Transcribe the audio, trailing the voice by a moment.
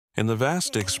In the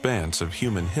vast expanse of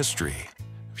human history,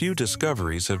 few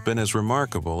discoveries have been as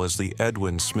remarkable as the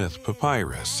Edwin Smith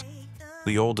Papyrus,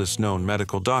 the oldest known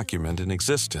medical document in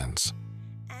existence.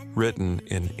 Written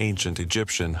in ancient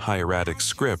Egyptian hieratic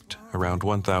script around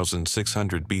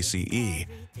 1600 BCE,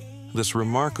 this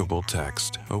remarkable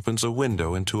text opens a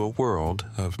window into a world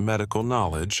of medical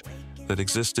knowledge that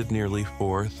existed nearly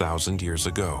 4,000 years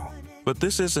ago. But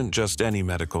this isn't just any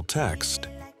medical text.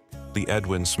 The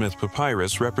Edwin Smith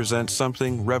Papyrus represents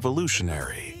something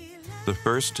revolutionary, the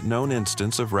first known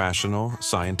instance of rational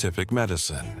scientific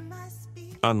medicine.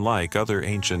 Unlike other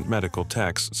ancient medical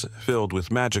texts filled with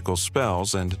magical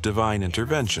spells and divine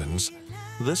interventions,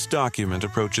 this document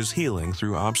approaches healing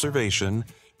through observation,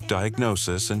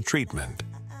 diagnosis, and treatment.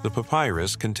 The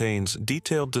papyrus contains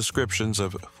detailed descriptions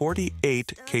of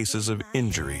 48 cases of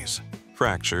injuries,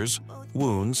 fractures,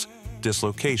 wounds,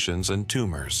 dislocations, and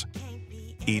tumors.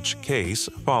 Each case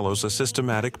follows a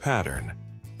systematic pattern: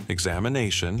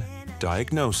 examination,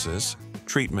 diagnosis,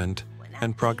 treatment,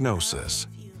 and prognosis.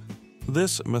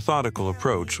 This methodical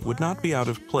approach would not be out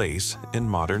of place in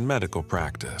modern medical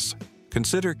practice.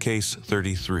 Consider case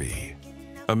 33,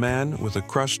 a man with a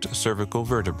crushed cervical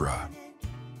vertebra.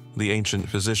 The ancient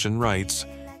physician writes,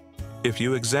 "If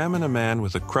you examine a man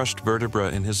with a crushed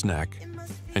vertebra in his neck,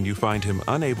 and you find him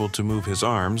unable to move his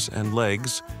arms and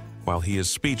legs while he is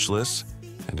speechless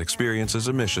and experiences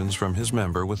emissions from his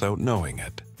member without knowing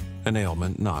it, an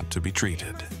ailment not to be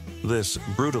treated." This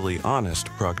brutally honest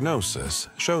prognosis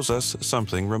shows us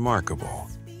something remarkable.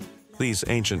 These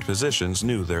ancient physicians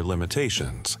knew their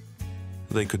limitations.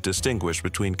 They could distinguish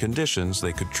between conditions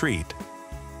they could treat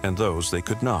and those they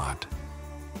could not.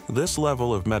 This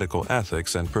level of medical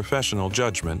ethics and professional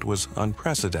judgment was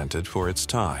unprecedented for its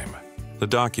time. The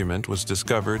document was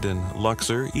discovered in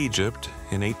Luxor, Egypt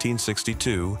in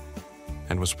 1862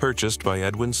 and was purchased by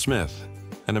Edwin Smith,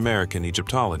 an American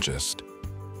Egyptologist.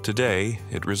 Today,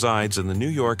 it resides in the New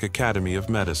York Academy of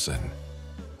Medicine,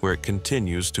 where it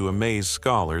continues to amaze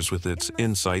scholars with its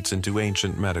insights into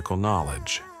ancient medical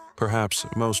knowledge. Perhaps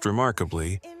most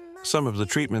remarkably, some of the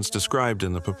treatments described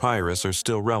in the papyrus are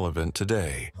still relevant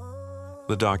today.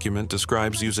 The document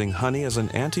describes using honey as an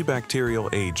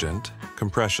antibacterial agent,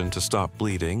 compression to stop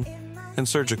bleeding, and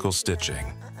surgical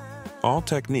stitching, all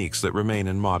techniques that remain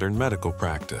in modern medical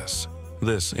practice.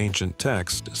 This ancient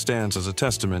text stands as a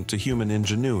testament to human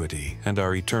ingenuity and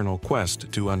our eternal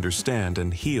quest to understand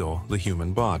and heal the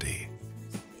human body.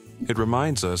 It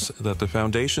reminds us that the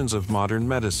foundations of modern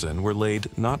medicine were laid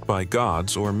not by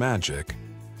gods or magic,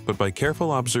 but by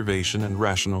careful observation and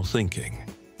rational thinking,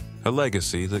 a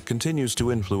legacy that continues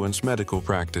to influence medical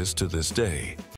practice to this day.